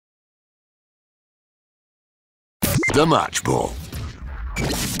The Match Ball.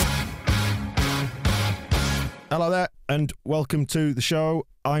 Hello there, and welcome to the show.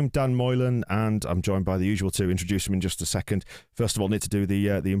 I'm Dan Moylan, and I'm joined by the usual two. Introduce them in just a second. First of all, need to do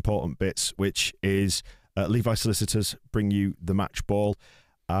the important bits, which is Levi Solicitors bring you the Match Ball.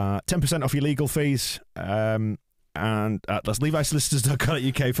 10% off your legal fees. And that's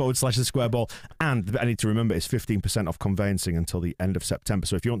levisolicitors.co.uk/the square ball. And I need to remember it's 15% off conveyancing until the end of September.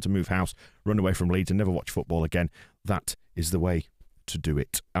 So if you want to move house, run away from Leeds and never watch football again, that is the way to do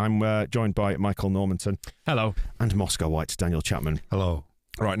it. I'm joined by Michael Normanton. Hello. And Moscow White's Daniel Chapman. Hello.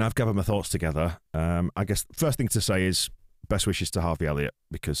 Right, now I've gathered my thoughts together. I guess the first thing to say is best wishes to Harvey Elliott,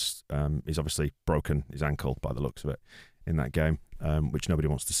 because he's obviously broken his ankle by the looks of it in that game, which nobody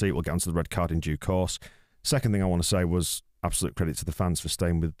wants to see. We'll get onto the red card in due course. Second thing I want to say was absolute credit to the fans for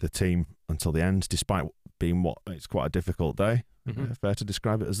staying with the team until the end, despite being it's quite a difficult day. Mm-hmm. Fair to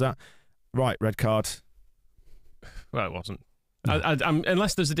describe it as that. Right, red card. Well, it wasn't.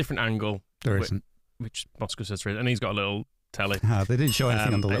 Unless there's a different angle. There isn't. Which Moscow says there is, and he's got a little telly. They didn't show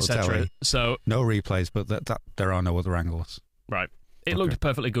anything on the little telly. So no replays, but that there are no other angles. Right. It looked a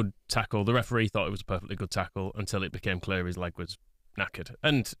perfectly good tackle. The referee thought it was a perfectly good tackle until it became clear his leg was knackered.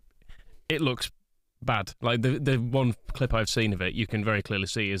 And it looks bad. Like the one clip I've seen of it, you can very clearly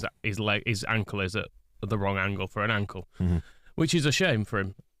see his ankle is at the wrong angle for an ankle, which is a shame for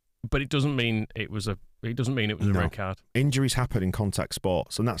him. But it doesn't mean it was a red card. Injuries happen in contact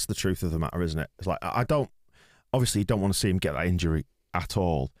sports, and that's the truth of the matter, isn't it? It's like obviously you don't want to see him get that injury at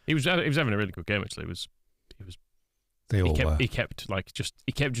all. He was having a really good game actually. He kept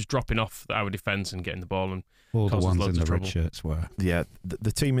just dropping off our defence and getting the ball, and all the ones in the trouble. red shirts were. Yeah,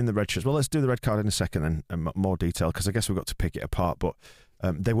 the team in the red shirts. Well, let's do the red card in a second then, in more detail, because I guess we've got to pick it apart. But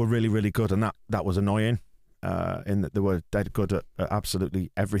they were really, really good, and that was annoying. In that they were dead good at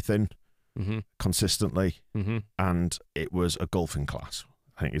absolutely everything, consistently, and it was a gulf in class.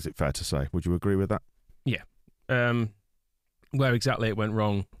 I think, is it fair to say? Would you agree with that? Yeah. Where exactly it went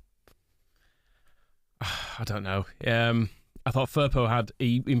wrong, I don't know. I thought Firpo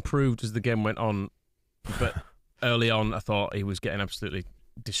he improved as the game went on, but early on I thought he was getting absolutely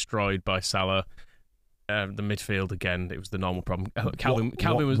destroyed by Salah. The midfield again, it was the normal problem. Calvin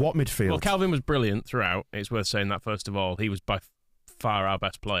was what midfield? Well, Calvin was brilliant throughout. It's worth saying that first of all. He was by far our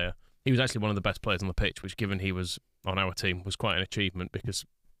best player. He was actually one of the best players on the pitch, which, given he was on our team, was quite an achievement because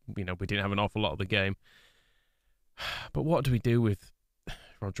we didn't have an awful lot of the game. But what do we do with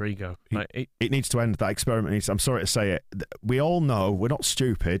Rodrigo? It needs to end. That experiment I'm sorry to say it. We all know we're not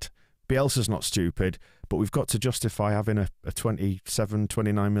stupid. Bielsa's not stupid, but we've got to justify having a 27,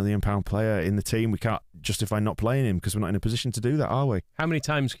 29 million pound player in the team. We can't justify not playing him because we're not in a position to do that, are we? How many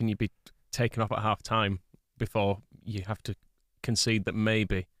times can you be taken off at half time before you have to concede that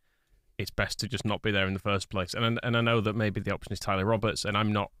maybe it's best to just not be there in the first place? And I know that maybe the option is Tyler Roberts, and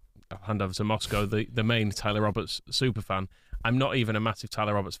I'm not. I'll hand over to Moscow, the main Tyler Roberts super fan. I'm not even a massive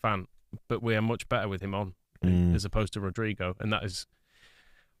Tyler Roberts fan, but we are much better with him on as opposed to Rodrigo, and that is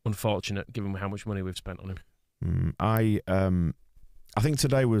unfortunate given how much money we've spent on him. I think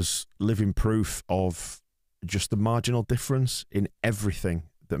today was living proof of just the marginal difference in everything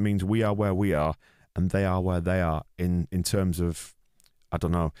that means we are where we are and they are where they are in terms of, I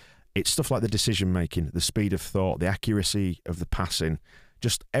don't know, it's stuff like the decision making, the speed of thought, the accuracy of the passing,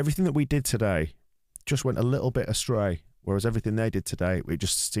 just everything that we did today just went a little bit astray, whereas everything they did today, it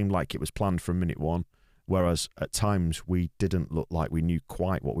just seemed like it was planned from minute one. Whereas at times we didn't look like we knew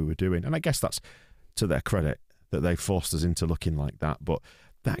quite what we were doing. And I guess that's to their credit that they forced us into looking like that. But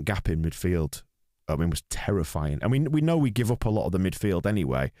that gap in midfield, was terrifying. I mean, we know we give up a lot of the midfield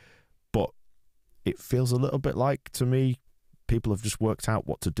anyway, but it feels a little bit like, to me, people have just worked out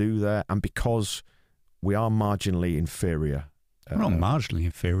what to do there. And because we are marginally inferior. We're not marginally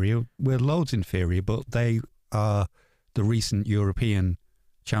inferior. We're loads inferior, but they are the recent European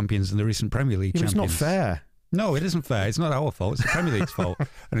champions and the recent Premier League champions. It's not fair. No, it isn't fair. It's not our fault. It's the Premier League's fault,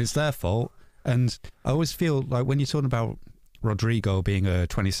 and it's their fault. And I always feel like when you're talking about Rodrigo being a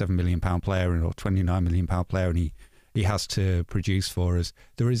 £27 million player or £29 million player, and he has to produce for us,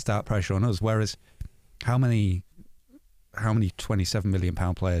 there is that pressure on us. Whereas, how many £27 million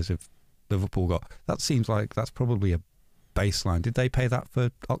players have Liverpool got? That seems like that's probably a baseline. Did they pay that for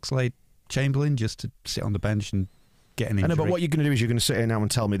Oxlade-Chamberlain just to sit on the bench and get an injury? I know, but what you're going to do is you're going to sit here now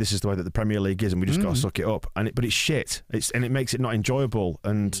and tell me this is the way that the Premier League is, and we just got to suck it up. But it's shit. And it makes it not enjoyable,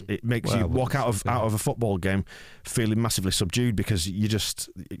 and it makes you walk out of a football game feeling massively subdued because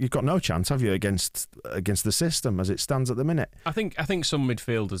you've got no chance, have you, against the system as it stands at the minute. I think some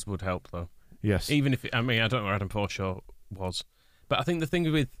midfielders would help though. Yes. Even if I don't know where Adam Forshaw was, but I think the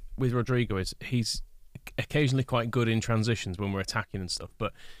thing with Rodrigo is he's occasionally quite good in transitions when we're attacking and stuff.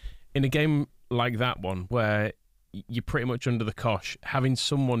 But in a game like that one, where you're pretty much under the cosh, having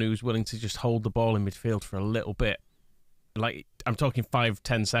someone who's willing to just hold the ball in midfield for a little bit, like I'm talking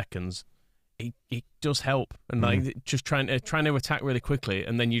 5-10 seconds, it does help. And like just trying to attack really quickly,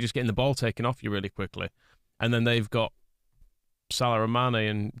 and then you're just getting the ball taken off you really quickly, and then they've got Salah and Mane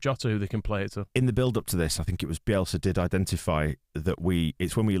and Jota who they can play it to. In the build-up to this, I think it was Bielsa did identify that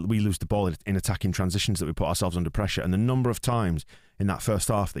it's when we lose the ball in attacking transitions that we put ourselves under pressure, and the number of times in that first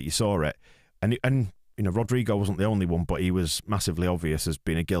half that you saw it, and you know, Rodrigo wasn't the only one, but he was massively obvious as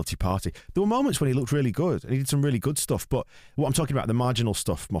being a guilty party. There were moments when he looked really good, and he did some really good stuff, but what I'm talking about, the marginal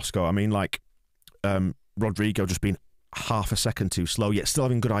stuff, Moscow, I mean, like Rodrigo just being half a second too slow, yet still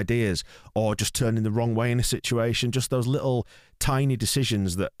having good ideas, or just turning the wrong way in a situation, just those little tiny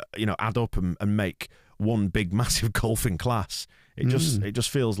decisions that, you know, add up and make one big massive golfing class. It just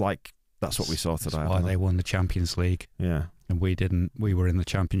feels like that's what we saw today. That's why they won the Champions League. Yeah. And we didn't. We were in the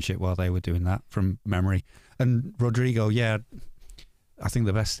Championship while they were doing that, from memory. And Rodrigo, yeah, I think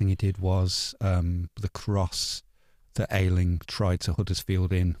the best thing he did was the cross that Ayling tried to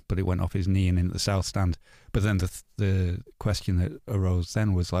Huddersfield in, but it went off his knee and into the south stand. But then the question that arose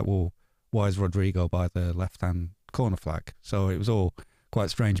then was like, well, why is Rodrigo by the left-hand corner flag? So it was all quite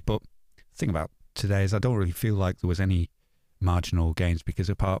strange. But the thing about today is I don't really feel like there was any marginal gains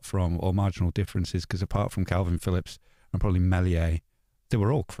or marginal differences, because apart from Calvin Phillips and probably Meslier, they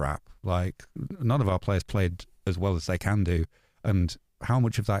were all crap. Like, none of our players played as well as they can do. And how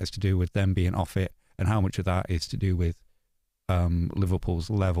much of that is to do with them being off it, and how much of that is to do with Liverpool's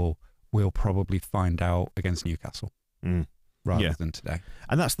level, we'll probably find out against Newcastle rather than today.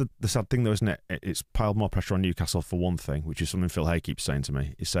 And that's the sad thing, though, isn't it? It's piled more pressure on Newcastle for one thing, which is something Phil Hay keeps saying to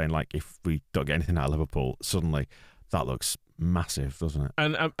me. He's saying, like, if we don't get anything out of Liverpool, suddenly that looks massive, doesn't it?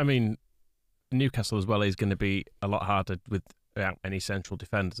 And I mean, Newcastle as well is going to be a lot harder without any central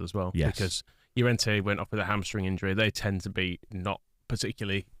defenders as well. Yes. Because Llorente went off with a hamstring injury. They tend to be not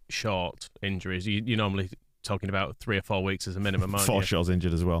particularly short injuries. You're normally talking about 3 or 4 weeks as a minimum, aren't you? Forshaw's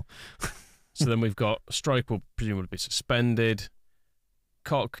injured as well. So then we've got Struijk will presumably be suspended.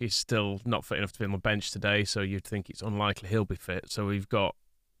 Koch is still not fit enough to be on the bench today, so you'd think it's unlikely he'll be fit. So we've got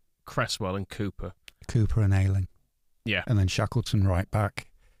Cresswell and Cooper. Cooper and Ayling. Yeah. And then Shackleton right back.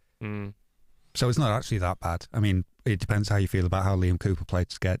 So it's not actually that bad. I mean, it depends how you feel about how Liam Cooper played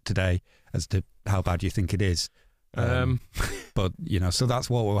today as to how bad you think it is. But, you know, so that's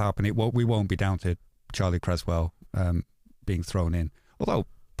what will happen. We won't be down to Charlie Cresswell being thrown in. Although,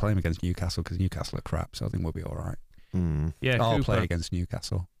 play him against Newcastle, because Newcastle are crap, so I think we'll be all right. Yeah, I'll Cooper, play against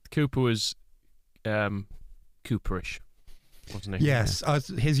Newcastle. Cooper was Cooperish, wasn't he? Yes,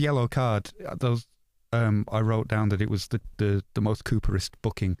 his yellow card, I wrote down that it was the most Cooperist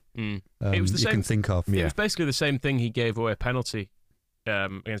booking It was the you same, can think of. It was basically the same thing he gave away a penalty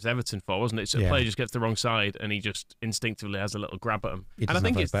against Everton for, wasn't it? So a player just gets the wrong side and he just instinctively has a little grab at him. He doesn't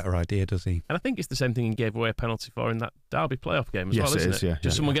have a better idea, does he? And I think it's the same thing he gave away a penalty for in that Derby playoff game as well, isn't it? Yeah,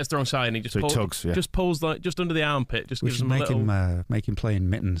 just someone gets the wrong side and he just tugs, just pulls like just under the armpit, just We gives should him a little make him play in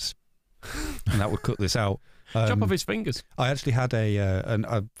mittens, and that would cut this out. chop off his fingers. I actually had and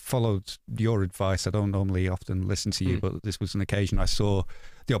I followed your advice. I don't normally often listen to you, but this was an occasion I saw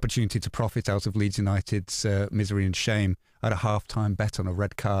the opportunity to profit out of Leeds United's misery and shame. I had a half-time bet on a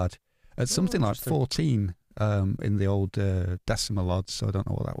red card at something like 14 in the old decimal odds, so I don't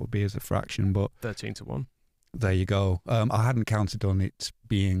know what that would be as a fraction, but 13-1. There you go. I hadn't counted on it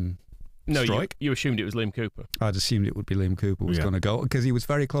being Struijk. You assumed it was Liam Cooper. I'd assumed it would be Liam Cooper was going to go, because he was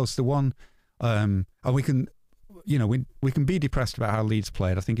very close to one. And we can, we can be depressed about how Leeds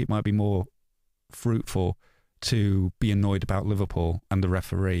played. I think it might be more fruitful to be annoyed about Liverpool and the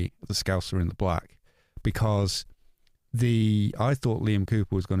referee, the Scouser in the black, because I thought Liam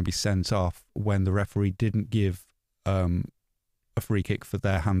Cooper was going to be sent off when the referee didn't give a free kick for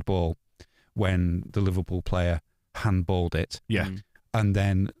their handball when the Liverpool player handballed it. Yeah. And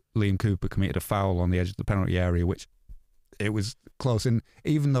then Liam Cooper committed a foul on the edge of the penalty area, which it was close. And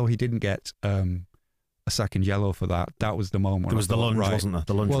even though he didn't get a second yellow for that, that was the moment. There was the lunge, wasn't there?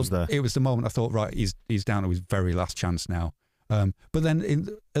 The lunge was there. It was the moment I thought, right, he's down to his very last chance now. But then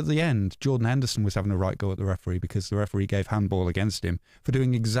at the end, Jordan Henderson was having a right go at the referee, because the referee gave handball against him for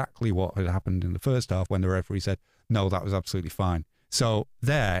doing exactly what had happened in the first half, when the referee said, no, that was absolutely fine. So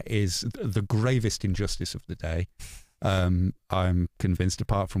there is the gravest injustice of the day. I'm convinced,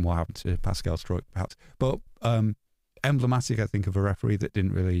 apart from what happened to Pascal Struijk, perhaps. But emblematic, I think, of a referee that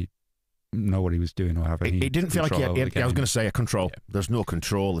didn't really know what he was doing or have any. It didn't feel like he control had, over the I was game. going to say a control. Yeah. There's no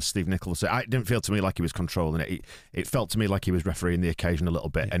control, as Steve Nichols said. It didn't feel to me like he was controlling it. It felt to me like he was refereeing the occasion a little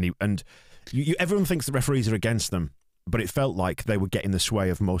bit. Yeah. Everyone thinks the referees are against them, but it felt like they were getting the sway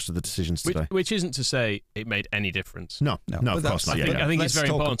of most of the decisions today. Which isn't to say it made any difference. No, of course not. I think it's very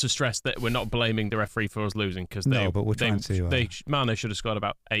important to stress that we're not blaming the referee for us losing, because Mane should have scored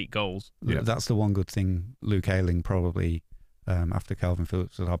about 8 goals. Yeah. That's the one good thing Luke Ayling probably, after Calvin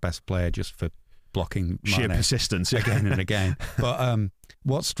Phillips, was our best player just for blocking sheer Mane persistence again and again. But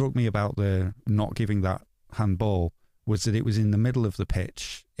what struck me about the not giving that handball was that it was in the middle of the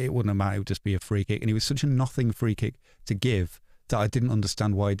pitch. It wouldn't have mattered, it would just be a free kick. And it was such a nothing free kick to give that I didn't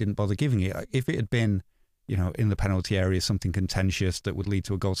understand why he didn't bother giving it. If it had been, in the penalty area, something contentious that would lead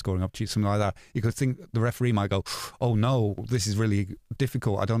to a goal scoring opportunity, something like that, you could think the referee might go, oh no, this is really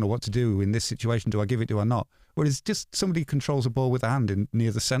difficult. I don't know what to do in this situation. Do I give it? Do I not? Whereas just somebody controls a ball with a hand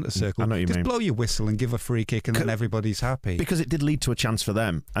near the centre circle. I know what you mean. Blow your whistle and give a free kick, and then everybody's happy. Because it did lead to a chance for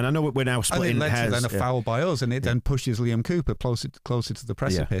them. And I know we're now splitting hairs. And it led to then a foul by us, and it then pushes Liam Cooper closer to the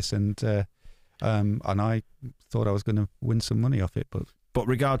precipice. Yeah. And I thought I was going to win some money off it. But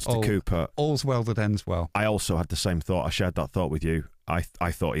regards to Cooper, all's well that ends well. I also had the same thought. I shared that thought with you.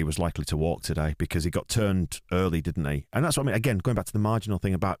 I thought he was likely to walk today because he got turned early, didn't he? And that's what I mean. Again, going back to the marginal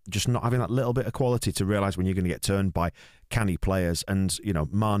thing about just not having that little bit of quality to realise when you're going to get turned by canny players. And,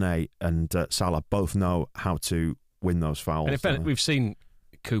 Mane and Salah both know how to win those fouls. And in fact, we've seen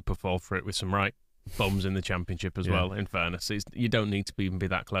Cooper fall for it with some right bums in the Championship as well, in fairness. You don't need to even be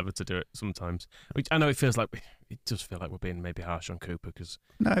that clever to do it sometimes. Which I know it does feel like we're being maybe harsh on Cooper because...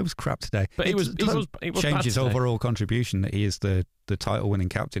 No, it was crap today. But it was changed his overall contribution that he is the title-winning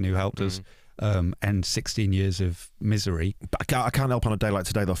captain who helped us end 16 years of misery. But I can't help on a day like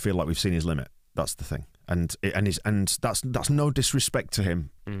today, though, feel like we've seen his limit. That's the thing. And that's no disrespect to him,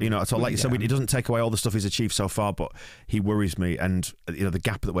 at all. Like you said, it doesn't take away all the stuff he's achieved so far, but he worries me. And the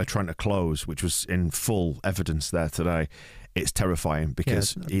gap that we're trying to close, which was in full evidence there today, it's terrifying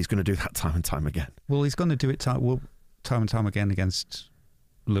because he's going to do that time and time again. Well, he's going to do it time and time again against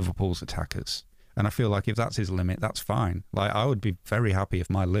Liverpool's attackers. And I feel like if that's his limit, that's fine. Like, I would be very happy if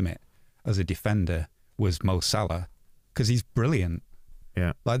my limit as a defender was Mo Salah, because he's brilliant.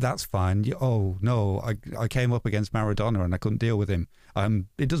 Yeah, like that's fine. Oh no, I came up against Maradona and I couldn't deal with him.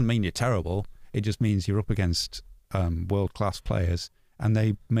 It doesn't mean you're terrible. It just means you're up against world class players, and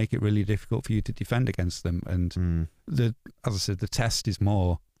they make it really difficult for you to defend against them. And as I said, the test is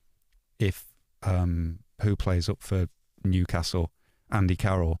more if who plays up for Newcastle, Andy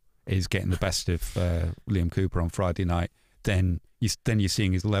Carroll, is getting the best of Liam Cooper on Friday night. Then you're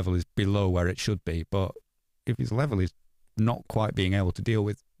seeing his level is below where it should be. But if his level is not quite being able to deal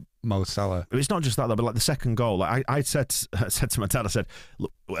with Mo Salah. It's not just that though, but like the second goal, like I said to my dad, I said,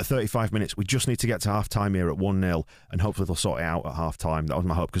 look, at 35 minutes, we just need to get to half time here at 1-0 and hopefully they'll sort it out at half time. That was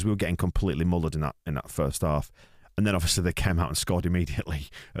my hope because we were getting completely mullered in that first half. And then obviously they came out and scored immediately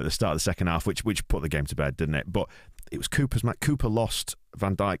at the start of the second half, which put the game to bed, didn't it? But it was Cooper's match. Cooper lost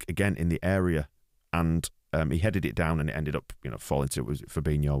Van Dijk again in the area and he headed it down and it ended up falling to, was it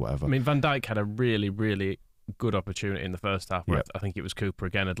Fabinho or whatever. I mean, Van Dijk had a really, really good opportunity in the first half where I think it was Cooper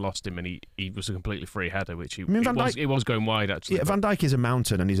again had lost him and he was a completely free header, which it was going wide actually. Yeah, Van Dijk is a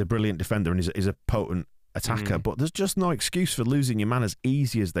mountain and he's a brilliant defender and he's a potent attacker, but there's just no excuse for losing your man as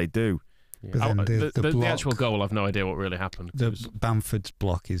easy as they do. Yeah. The actual goal, I've no idea what really happened. Bamford's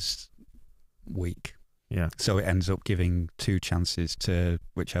block is weak. Yeah. So it ends up giving 2 chances to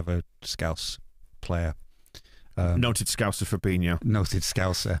whichever Scouse player. Noted Scouser Fabinho. Noted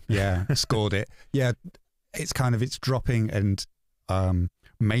Scouser, yeah, scored it. Yeah, it's dropping and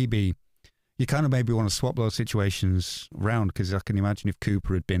maybe you want to swap those situations round because I can imagine if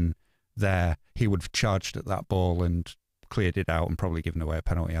Cooper had been there, he would have charged at that ball and cleared it out and probably given away a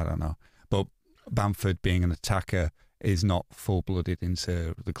penalty, I don't know. But Bamford being an attacker is not full-blooded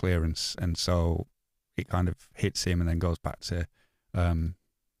into the clearance and so it kind of hits him and then goes back to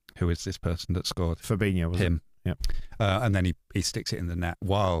who is this person that scored? Fabinho, was him. Yep. And then he sticks it in the net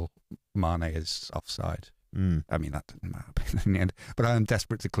while Mane is offside. I mean, that didn't matter in the end. But I am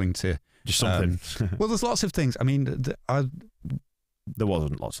desperate to cling to... Just something. Well, there's lots of things. I mean, there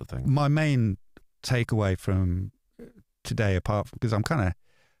wasn't lots of things. My main takeaway from today, apart from... Because I'm kind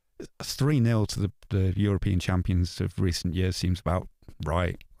of 3-0 to the European champions of recent years seems about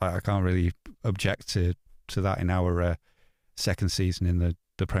right. I can't really object to that in our second season in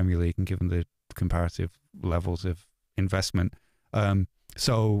the Premier League and given the comparative levels of investment.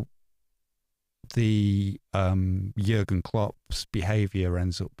 So the Jurgen Klopp's behaviour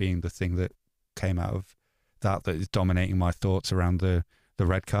ends up being the thing that came out of that is dominating my thoughts around the the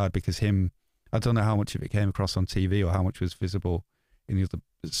red card, because I don't know how much of it came across on TV or how much was visible in the other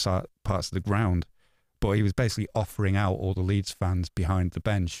parts of the ground, but he was basically offering out all the Leeds fans behind the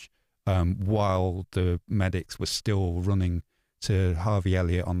bench while the medics were still running to Harvey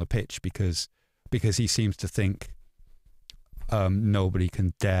Elliott on the pitch because he seems to think nobody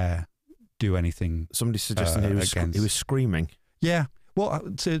can dare do anything. Somebody suggesting he was screaming. Yeah, well,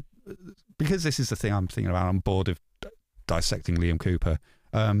 because this is the thing I'm thinking about. I'm bored of dissecting Liam Cooper.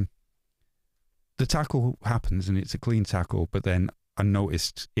 The tackle happens and it's a clean tackle, but then I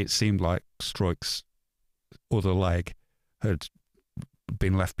noticed it seemed like Struijk's other leg had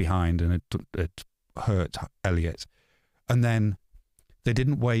been left behind and had hurt Elliott. And then they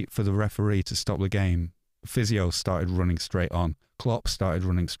didn't wait for the referee to stop the game. Physio started running straight on. Klopp started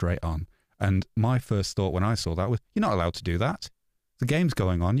running straight on. And my first thought when I saw that was, you're not allowed to do that. The game's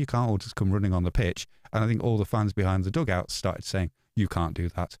going on. You can't all just come running on the pitch. And I think all the fans behind the dugouts started saying, you can't do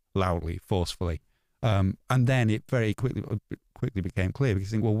that, loudly, forcefully. And then it very quickly became clear,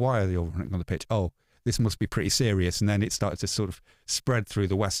 because you think, well, why are they all running on the pitch? Oh, this must be pretty serious. And then it started to sort of spread through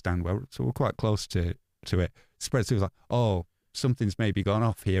the West Stand, so we're quite close to it. Spread through, like, oh, something's maybe gone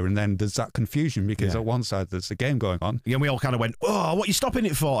off here. And then there's that confusion, because at one side there's a game going on. Yeah, and we all kind of went, oh, what are you stopping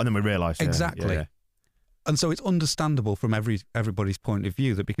it for? And then we realised. Exactly. Yeah. And so it's understandable from everybody's point of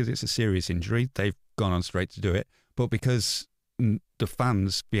view that because it's a serious injury, they've gone on straight to do it. But because the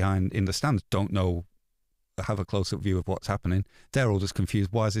fans behind in the stands don't have a close-up view of what's happening, they're all just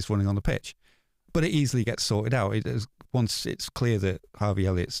confused. Why is this running on the pitch? But it easily gets sorted out. Once it's clear that Harvey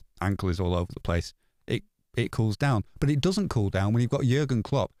Elliott's ankle is all over the place, it cools down. But it doesn't cool down when you've got Jurgen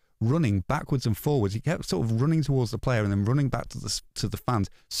Klopp running backwards and forwards. He kept sort of running towards the player and then running back to the fans,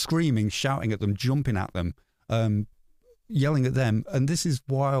 screaming, shouting at them, jumping at them, yelling at them. And this is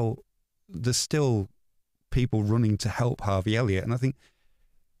while there's still people running to help Harvey Elliott. And I think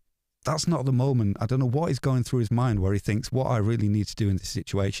that's not the moment. I don't know what is going through his mind where he thinks, what I really need to do in this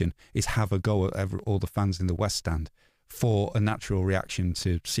situation is have a go at all the fans in the West Stand for a natural reaction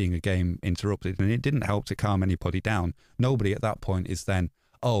to seeing a game interrupted. And it didn't help to calm anybody down. Nobody at that point is then,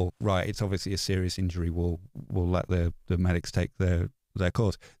 oh, right, it's obviously a serious injury. We'll let the medics take their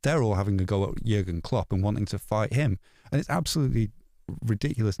course. They're all having a go at Jurgen Klopp and wanting to fight him. And it's absolutely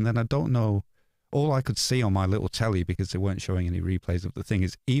ridiculous. And then I don't know, all I could see on my little telly, because they weren't showing any replays of the thing,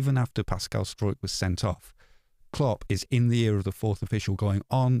 is even after Pascal Struijk was sent off, Klopp is in the ear of the fourth official going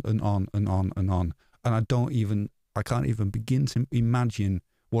on and on and on and on. And I can't even begin to imagine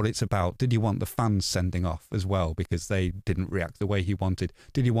what it's about. Did he want the fans sending off as well because they didn't react the way he wanted?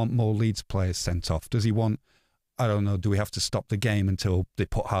 Did he want more Leeds players sent off? Does he want, I don't know, do we have to stop the game until they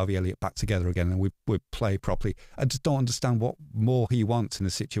put Harvey Elliott back together again and we play properly? I just don't understand what more he wants in a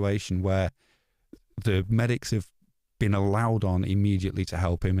situation where the medics have been allowed on immediately to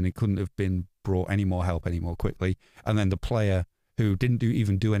help him and he couldn't have been brought any more help any more quickly. And then the player who didn't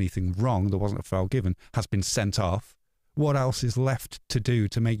even do anything wrong, there wasn't a foul given, has been sent off. What else is left to do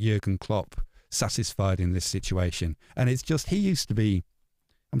to make Jurgen Klopp satisfied in this situation? And it's just,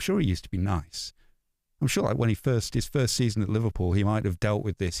 I'm sure he used to be nice. I'm sure like when his first season at Liverpool, he might have dealt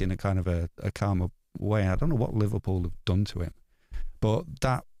with this in a kind of a calmer way. I don't know what Liverpool have done to him. But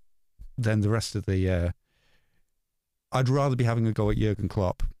then the rest of the... I'd rather be having a go at Jurgen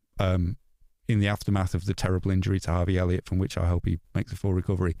Klopp in the aftermath of the terrible injury to Harvey Elliott, from which I hope he makes a full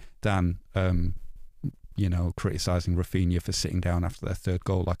recovery, than... criticising Rafinha for sitting down after their third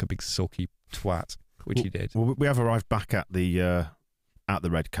goal like a big sulky twat, which he did. Well, we have arrived back at the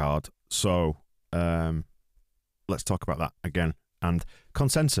red card, so let's talk about that again. And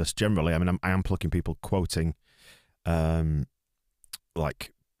consensus generally. I mean, I am plucking people quoting,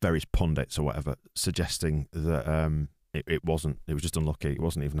 like various pundits or whatever, suggesting that it was just unlucky. It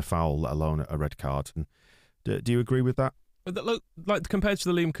wasn't even a foul, let alone a red card. And do you agree with that? Look, like compared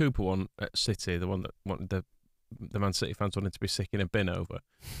to the Liam Cooper one at City, the one that wanted the Man City fans wanted to be sick in a bin over,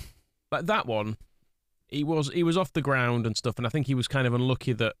 like that one, he was off the ground and stuff, and I think he was kind of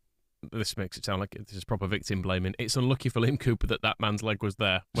unlucky that this makes it sound like this is proper victim blaming. It's unlucky for Liam Cooper that man's leg was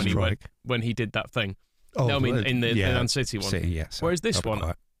there when he did that thing. Oh, no, I mean in the Man City one. City, yes. Whereas this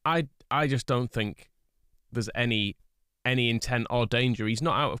one, I just don't think there's any intent or danger. He's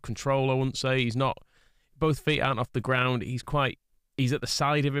not out of control. I wouldn't say he's not. Both feet aren't off the ground. He's at the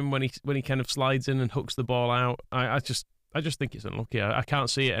side of him when he kind of slides in and hooks the ball out. I just think it's unlucky. I can't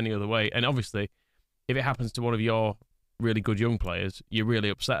see it any other way. And obviously, if it happens to one of your really good young players, you're really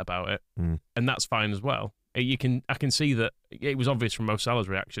upset about it, and that's fine as well. I can see that it was obvious from Mo Salah's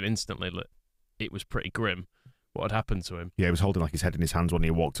reaction instantly that it was pretty grim what had happened to him. Yeah, he was holding like his head in his hands when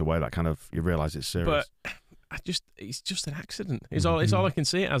he walked away. That kind of, you realise it's serious. But it's just an accident. It's all I can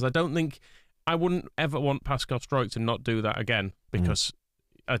see it as. I wouldn't ever want Pascal Struijk to not do that again, because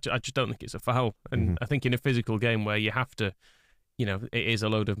I just don't think it's a foul. And I think in a physical game where you have to, it is a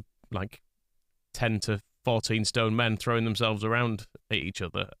load of like 10 to 14 stone men throwing themselves around at each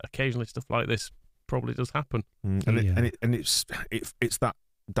other, occasionally stuff like this probably does happen. It's that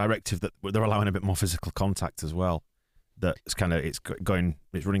directive that they're allowing a bit more physical contact as well. That's it's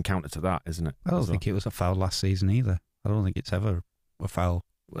running counter to that, isn't it? I don't think it was a foul last season either. I don't think it's ever a foul,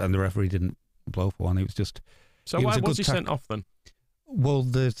 and the referee didn't blow for one. It was just. So why was he sent off then? Well,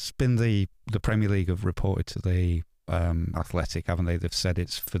 there's been the Premier League have reported to the Athletic, haven't they? They've said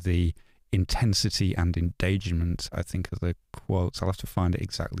it's for the intensity and endangerment, I think, are the quotes. I'll have to find it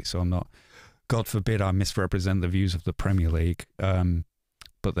exactly, so I'm not. God forbid I misrepresent the views of the Premier League.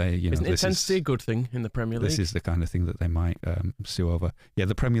 But they, isn't intensity a good thing in the Premier League? This is the kind of thing that they might sue over. Yeah,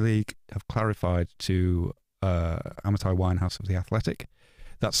 the Premier League have clarified to Amitai Winehouse of the Athletic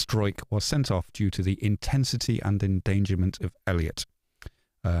that Struijk was sent off due to the intensity and endangerment of Elliott,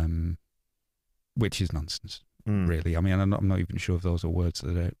 which is nonsense, really. I mean, I'm not even sure if those are words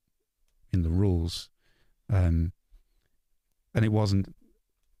that are in the rules, and it wasn't.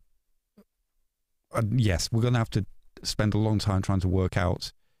 Yes, we're going to have to spend a long time trying to work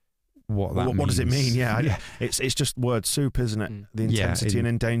out what that means. What does it mean? Yeah. It's just word soup, isn't it? The intensity and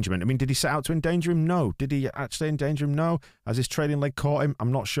endangerment. I mean, did he set out to endanger him? No. Did he actually endanger him? No. Has his trailing leg caught him?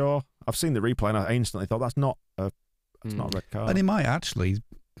 I'm not sure. I've seen the replay and I instantly thought that's not a red card. And it might actually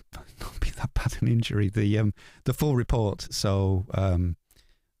not be that bad an injury. The full report. So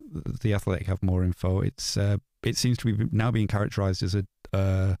the Athletic have more info. It seems to be now being characterised as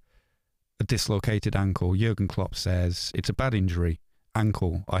a dislocated ankle. Jurgen Klopp says it's a bad injury.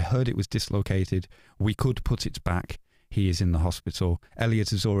 Ankle. I heard it was dislocated. We could put it back. He is in the hospital.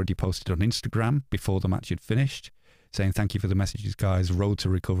 Elliott has already posted on Instagram before the match had finished, saying thank you for the messages, guys. Road to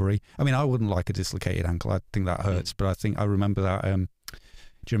recovery. I mean, I wouldn't like a dislocated ankle. I think that hurts. But I remember that. Do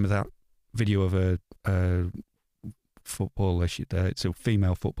you remember that video of a footballer? It's a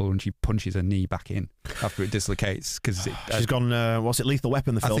female footballer, and she punches her knee back in after it dislocates because she's gone. What's it? Lethal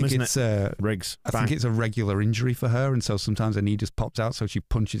Weapon, the film, isn't it? Riggs. I think it's a regular injury for her, and so sometimes her knee just pops out, so she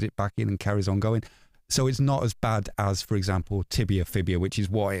punches it back in and carries on going. So it's not as bad as, for example, tibia fibia, which is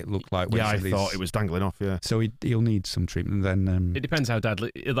what it looked like. I thought it was dangling off. Yeah. So he'll need some treatment. Then it depends how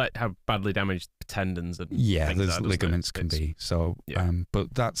badly damaged tendons and there's ligaments can be. So,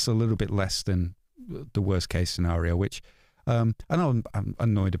 but that's a little bit less than the worst case scenario, which I know I'm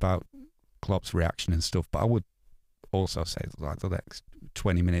annoyed about Klopp's reaction and stuff, but I would also say that like the next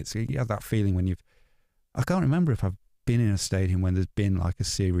 20 minutes, you have that feeling when I can't remember if I've been in a stadium when there's been like a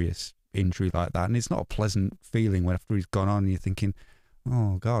serious injury like that, and it's not a pleasant feeling when after he's gone on and you're thinking,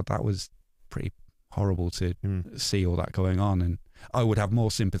 oh God, that was pretty horrible to see all that going on. And I would have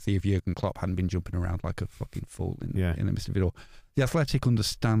more sympathy if Jurgen Klopp hadn't been jumping around like a fucking fool in the midst of it all. The Athletic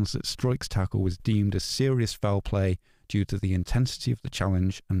understands that Struijk's tackle was deemed a serious foul play due to the intensity of the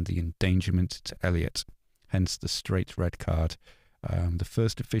challenge and the endangerment to Elliott, hence the straight red card. The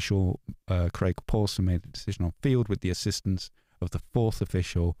first official, Craig Pawson, made the decision on field with the assistance of the fourth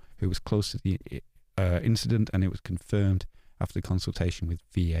official, who was close to the incident, and it was confirmed after consultation with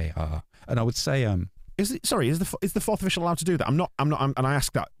VAR. And I would say, is the fourth official allowed to do that? I'm not, and I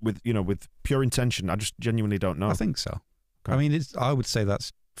ask that with pure intention. I just genuinely don't know. I think so. Okay. I mean, I would say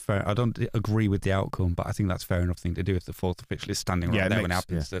that's fair. I don't agree with the outcome, but I think that's fair enough thing to do if the fourth official is standing right there when it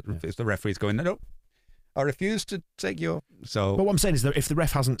happens. If the referee's going, no, I refuse to take your. So, but what I'm saying is that if the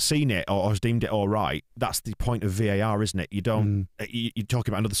ref hasn't seen it or has deemed it all right, that's the point of VAR, isn't it? You don't. You're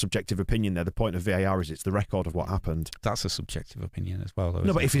talking about another subjective opinion there. The point of VAR is it's the record of what happened. That's a subjective opinion as well, though.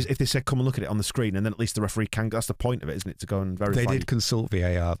 No, but if they said come and look at it on the screen, and then at least the referee can. That's the point of it, isn't it? To go and verify. They did consult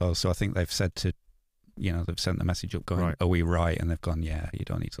VAR though, so I think they've said to. They've sent the message up going, are we right? And they've gone, yeah, you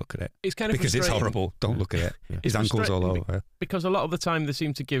don't need to look at it. It's kind of because it's horrible. Don't look at it. His ankle's all over. Because a lot of the time they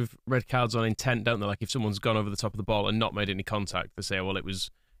seem to give red cards on intent, don't they? Like if someone's gone over the top of the ball and not made any contact, they say, well,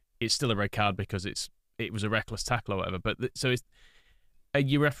 it's still a red card because it was a reckless tackle or whatever. But are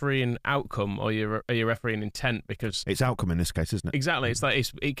you refereeing outcome or are you refereeing intent? Because it's outcome in this case, isn't it? Exactly. It's like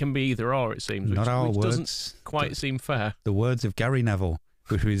it can be either or. It seems not our which words. Doesn't quite seem fair. The words of Gary Neville,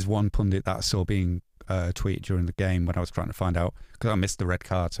 who is one pundit that I saw being tweeted during the game when I was trying to find out, because I missed the red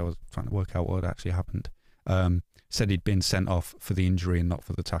card, so I was trying to work out what actually happened. Said he'd been sent off for the injury and not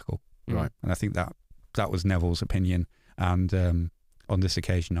for the tackle. Right. And I think that was Neville's opinion. And on this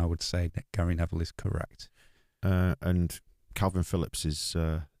occasion, I would say that Gary Neville is correct. And Calvin Phillips's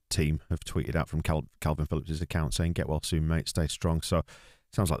team have tweeted out from Calvin Phillips's account saying, "Get well soon, mate. Stay strong." So it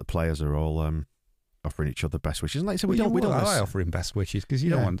sounds like the players are all offering each other best wishes. And like I said, we don't. I offer him best wishes because you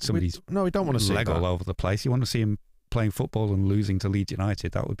don't want somebody's we don't want to see leg all over the place. You want to see him playing football and losing to Leeds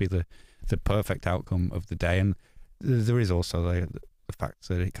United. That would be the perfect outcome of the day. And there is also the fact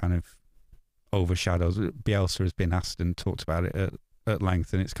that it kind of overshadows. Bielsa has been asked and talked about it at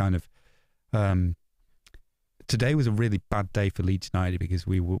length, and it's kind of today was a really bad day for Leeds United because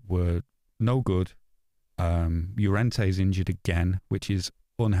we were no good. Llorente's injured again, which is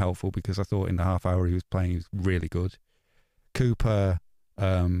unhelpful because I thought in the half hour he was playing, he was really good. Cooper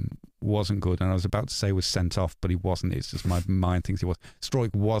wasn't good, and I was about to say was sent off, but he wasn't. It's just my mind thinks he was.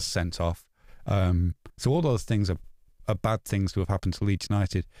 Struijk was sent off. So all those things are bad things to have happened to Leeds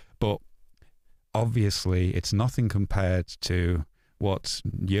United, but obviously it's nothing compared to what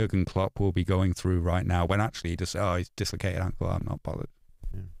Jurgen Klopp will be going through right now when actually he just, he's dislocated ankle, I'm not bothered.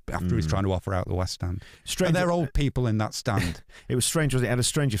 After he's trying to offer out the West Stand. Strange. And they're old people in that stand. It was strange, wasn't it? It had a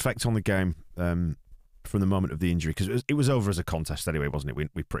strange effect on the game from the moment of the injury, because it was over as a contest anyway, wasn't it?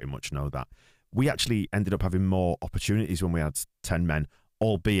 We pretty much know that. We actually ended up having more opportunities when we had 10 men,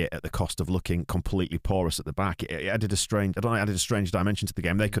 albeit at the cost of looking completely porous at the back. It added a strange dimension to the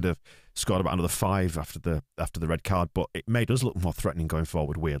game. They could have scored about another 5 after the red card, but it made us look more threatening going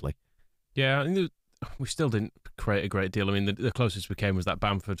forward, weirdly. Yeah, I think we still didn't create a great deal. I mean, the closest we came was that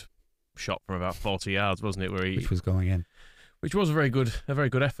Bamford shot from about 40 yards, wasn't it? Which was going in. Which was a very good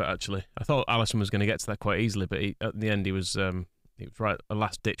effort, actually. I thought Alisson was going to get to that quite easily, but at the end he was right, a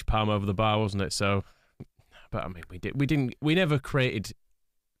last ditch palm over the bar, wasn't it? So, but I mean, we never created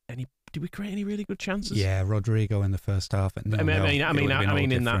any. Did we create any really good chances? Yeah, Rodrigo in the first half. In that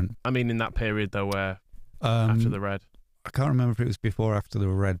period though, where after the red. I can't remember if it was before or after the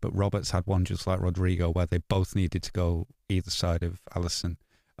red, but Roberts had one just like Rodrigo where they both needed to go either side of Alisson.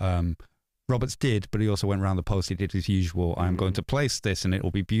 Roberts did, but he also went round the post. He did his usual, I'm going to place this and it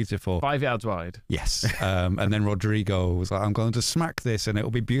will be beautiful. 5 yards wide. Yes. And then Rodrigo was like, I'm going to smack this and it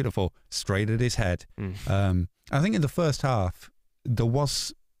will be beautiful. Straight at his head. I think in the first half, there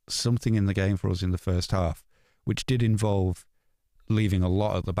was something in the game for us in the first half, which did involve leaving a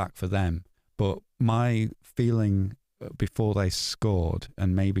lot at the back for them. But my feeling before they scored,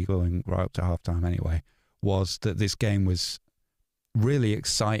 and maybe going right up to half-time anyway, was that this game was really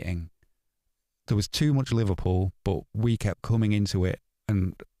exciting. There was too much Liverpool, but we kept coming into it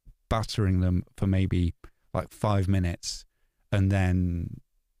and battering them for maybe like 5 minutes, and then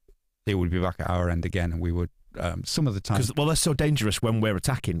it would be back at our end again, and we would some of the time. Well, they're so dangerous when we're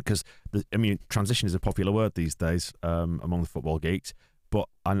attacking, because transition is a popular word these days among the football geeks. But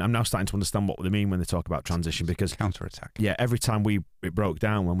I'm now starting to understand what they mean when they talk about transition, because counter-attack. Yeah, every time it broke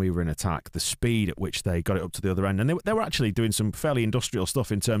down when we were in attack, the speed at which they got it up to the other end, and they were actually doing some fairly industrial stuff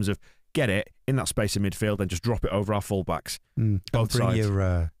in terms of get it in that space in midfield and just drop it over our fullbacks. Both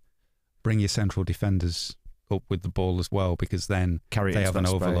sides. Bring your central defenders up with the ball as well, because then they have an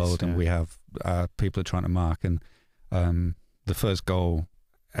overload, and we have people are trying to mark. And the first goal,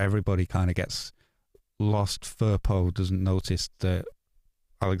 everybody kind of gets lost. Firpo doesn't notice that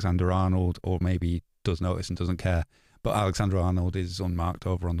Alexander-Arnold, or maybe does notice and doesn't care, but Alexander-Arnold is unmarked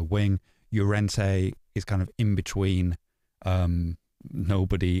over on the wing. Llorente is kind of in between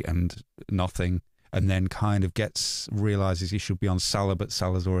nobody and nothing, and then kind of realises he should be on Salah, but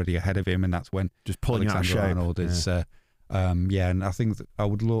Salah's already ahead of him, and that's when just pulling Alexander-Arnold is and I think that I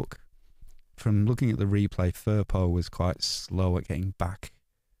would from looking at the replay, Firpo was quite slow at getting back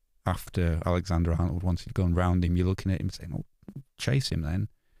after Alexander-Arnold. Once he'd gone round him, you're looking at him saying, oh, chase him then.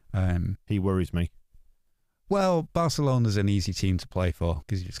 He worries me. Well, Barcelona's an easy team to play for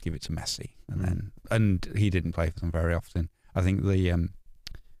because you just give it to Messi, and he didn't play for them very often. I think the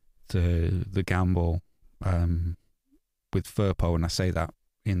gamble with Firpo, and I say that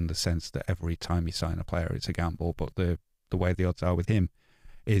in the sense that every time you sign a player, it's a gamble, but the way the odds are with him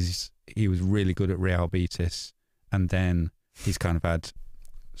is he was really good at Real Betis, and then he's kind of had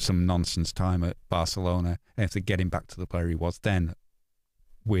some nonsense time at Barcelona, and if they get him back to the player he was then,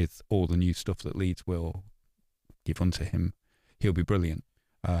 with all the new stuff that Leeds will give unto him, he'll be brilliant.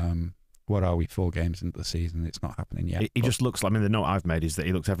 What are we, 4 games into the season? It's not happening yet. He just looks like, the note I've made is that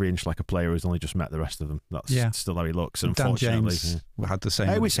he looks every inch like a player who's only just met the rest of them. That's still how he looks. Unfortunately, Dan James had the same.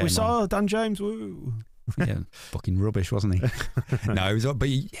 Hey, we saw Dan James. Woo. Yeah, fucking rubbish, wasn't he? No, he was. But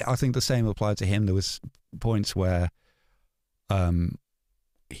I think the same applied to him. There was points where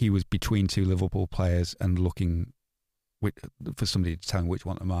he was between 2 Liverpool players and looking for somebody to tell him which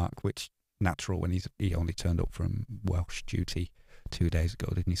one to mark, which natural when he only turned up from Welsh duty 2 days ago,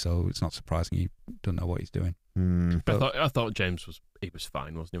 didn't he? So it's not surprising he doesn't know what he's doing. But I thought James was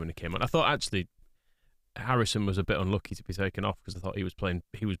fine, wasn't he, when he came on? I thought actually Harrison was a bit unlucky to be taken off because I thought he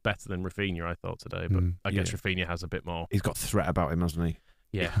was better than Rafinha, I thought today, but I guess Rafinha has a bit more. He's got threat about him, hasn't he?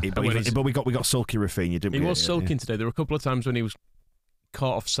 Yeah. But we got sulky Rafinha, didn't we? He was sulking today. There were a couple of times when he was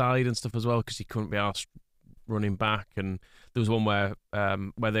caught offside and stuff as well because he couldn't be asked running back, and there was one where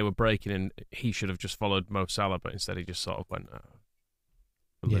they were breaking and he should have just followed Mo Salah, but instead he just sort of went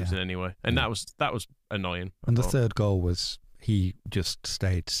losing anyway, and that was annoying. And the third goal was he just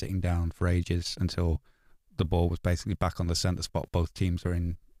stayed sitting down for ages until the ball was basically back on the centre spot. Both teams are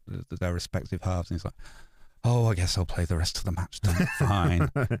in their respective halves, and he's like, "Oh, I guess I'll play the rest of the match then."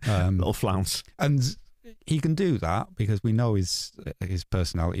 Fine, little flounce. And he can do that because we know his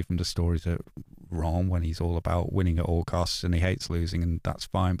personality from the stories at Rome, when he's all about winning at all costs and he hates losing, and that's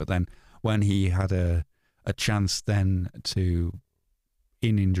fine. But then when he had a chance then to,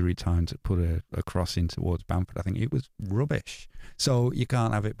 in injury time, to put a cross in towards Bamford, I think it was rubbish. So you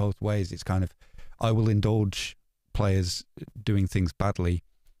can't have it both ways. It's kind of, I will indulge players doing things badly.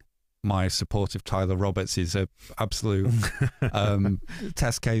 My support of Tyler Roberts is a absolute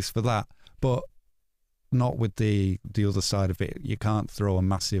test case for that. But not with the other side of it. You can't throw a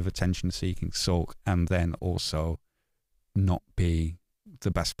massive attention-seeking sulk and then also not be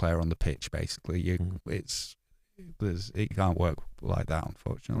the best player on the pitch. Basically, it can't work like that,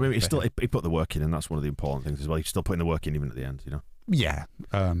 unfortunately. I mean, he put the work in, and that's one of the important things as well. He's still putting the work in even at the end, you know. Yeah,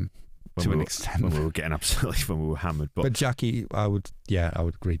 to an extent. When we were getting absolutely, when we were hammered. But Jackie, I would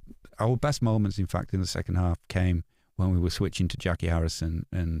agree. Our best moments, in fact, in the second half came when we were switching to Jackie Harrison,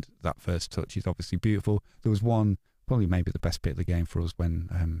 and that first touch is obviously beautiful. There was one, probably maybe the best bit of the game for us,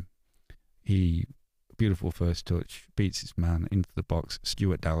 when he, beautiful first touch, beats his man into the box,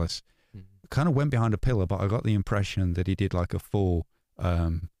 Stuart Dallas. Kind of went behind a pillar, but I got the impression that he did like a full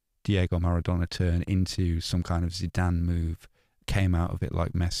Diego Maradona turn into some kind of Zidane move, came out of it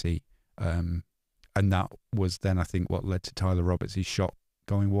like Messi. And that was then, I think, what led to Tyler Roberts' shot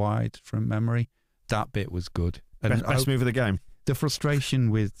going wide from memory. That bit was good. And best move of the game. The frustration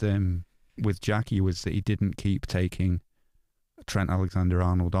with Jackie was that he didn't keep taking Trent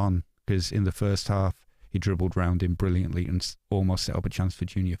Alexander-Arnold on, because in the first half he dribbled round him brilliantly and almost set up a chance for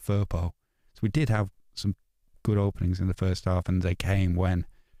Junior Firpo. So we did have some good openings in the first half, and they came when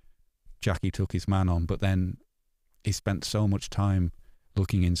Jackie took his man on, but then he spent so much time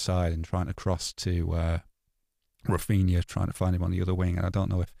looking inside and trying to cross to Rafinha, trying to find him on the other wing. And I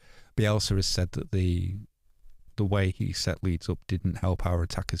don't know if Bielsa has said that the way he set Leeds up didn't help our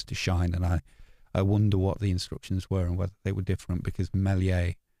attackers to shine, and I wonder what the instructions were and whether they were different, because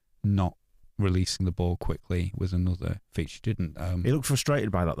Meslier not releasing the ball quickly was another feature. Didn't he looked frustrated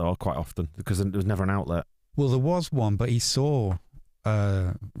by that though quite often, because there was never an outlet? Well, there was one, but he saw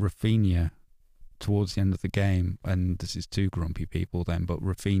Rafinha towards the end of the game, and this is two grumpy people then, but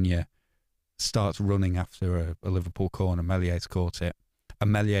Rafinha starts running after a Liverpool corner. Mellier's caught it,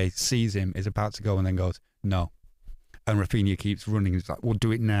 and Meslier sees him, is about to go, and then goes, no. And Rafinha keeps running. He's like, well,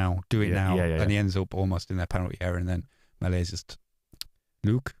 do it now. Yeah. And he ends up almost in their penalty area. And then Mellier's just,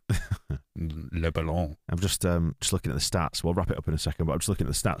 Luke, le ballon. I'm just looking at the stats. We'll wrap it up in a second, but I'm just looking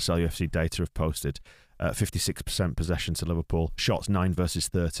at the stats LUFC data have posted. 56% possession to Liverpool. Shots 9 versus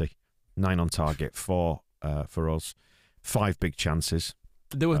 30. 9 on target, 4 for us. 5 big chances.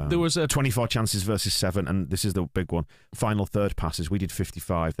 There was 24 chances versus 7, and this is the big one. Final third passes, we did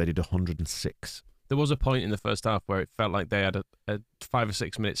 55. They did 106. There was a point in the first half where it felt like they had a 5 or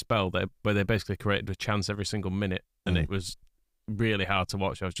 6 minute spell there where they basically created a chance every single minute, and it was really hard to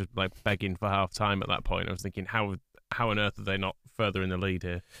watch. I was just like begging for half time at that point. I was thinking, how on earth are they not further in the lead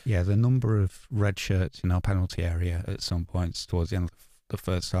here? Yeah, the number of red shirts in our penalty area at some points towards the end of the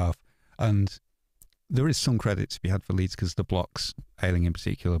first half, and there is some credit to be had for Leeds because the blocks, Ayling in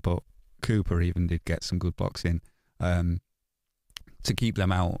particular, but Cooper even did get some good blocks in to keep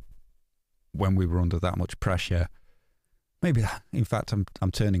them out when we were under that much pressure. Maybe, in fact,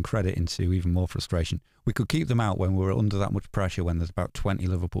 I'm turning credit into even more frustration. We could keep them out when we were under that much pressure, when there's about 20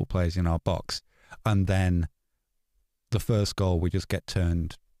 Liverpool players in our box, and then the first goal we just get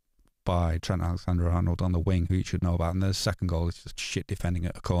turned by Trent Alexander-Arnold on the wing, who you should know about, and the second goal is just shit defending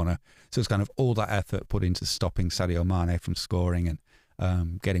at a corner. So it's kind of all that effort put into stopping Sadio Mane from scoring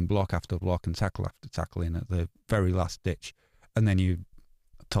and getting block after block and tackle after tackle in at the very last ditch, and then you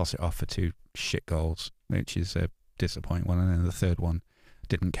toss it off for 2 shit goals, which is a disappointing one, and then the third one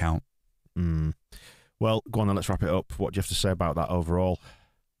didn't count. Well, go on then, let's wrap it up. What do you have to say about that overall?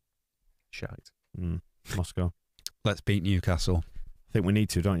 Shite. Moscow. Let's beat Newcastle. I think we need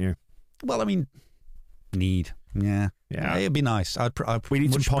to, don't you? Well, I mean, yeah. It'd be nice. We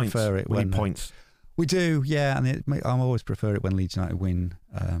need some points. Prefer it we when need points. We do, yeah, and I always prefer it when Leeds United win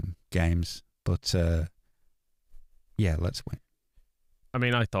games. But yeah, let's win. I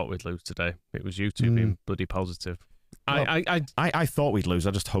mean, I thought we'd lose today. It was you two being bloody positive. Well, I thought we'd lose.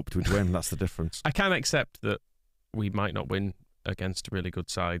 I just hoped we'd win. That's the difference. I can accept that we might not win against really good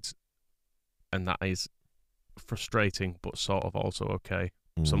sides, and that is frustrating, but sort of also okay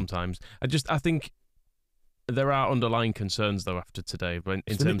sometimes. I think there are underlying concerns though after today. When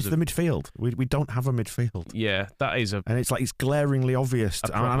in terms of the midfield, we don't have a midfield. Yeah, that is and it's like it's glaringly obvious.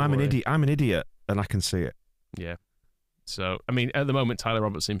 And I'm an idiot. I'm an idiot, and I can see it. Yeah. So I mean, at the moment, Tyler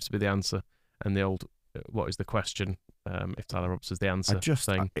Roberts seems to be the answer, and the old what is the question? If Tyler Roberts is the answer,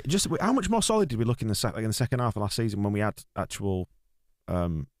 how much more solid did we look in the second half of last season when we had actual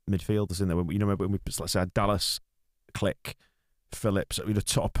midfielders in there? When we let's say had Dallas, Click, Phillips, we'd have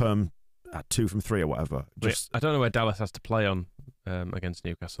top perm at 2 from 3 or whatever. I don't know where Dallas has to play on against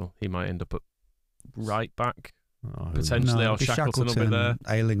Newcastle. He might end up at right back potentially, or Shackleton will be there.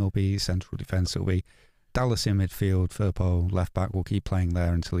 Ayling will be central defence. It'll be Dallas in midfield. Firpo left back will keep playing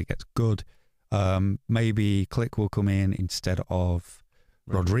there until he gets good. Maybe Click will come in instead of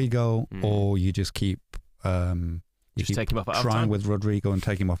Rodrigo, or you just keep take him off at half trying time with Rodrigo and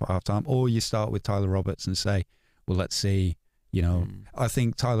take him off at half time, or you start with Tyler Roberts and say, well, let's see. I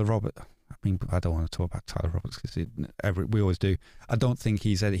think Tyler Roberts. I mean, I don't want to talk about Tyler Roberts because we always do. I don't think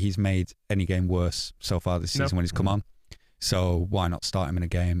he's made any game worse so far this season when he's come on. So why not start him in a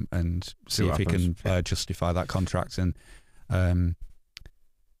game and see if he can justify that contract? And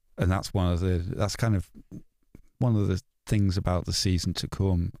that's that's kind of one of the things about the season to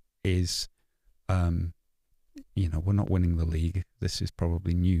come is, we're not winning the league. This is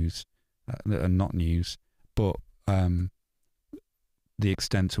probably news, not news, but the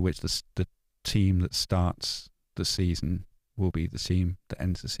extent to which the team that starts the season will be the team that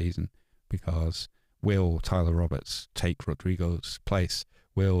ends the season, because will Tyler Roberts take Rodrigo's place?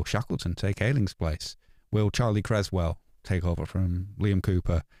 Will Shackleton take Ayling's place? Will Charlie Creswell take over from Liam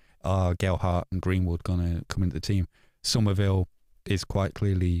Cooper? Are Gelhardt and Greenwood going to come into the team? Somerville is quite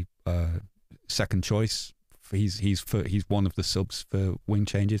clearly second choice. He's one of the subs for wing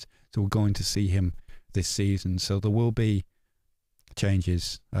changes, so we're going to see him this season. So there will be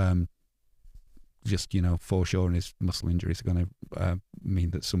changes. For sure, and his muscle injuries are going to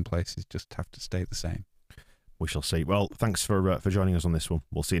mean that some places just have to stay the same. We shall see. Well, thanks for joining us on this one.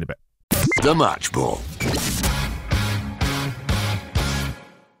 We'll see you in a bit. The Match Ball.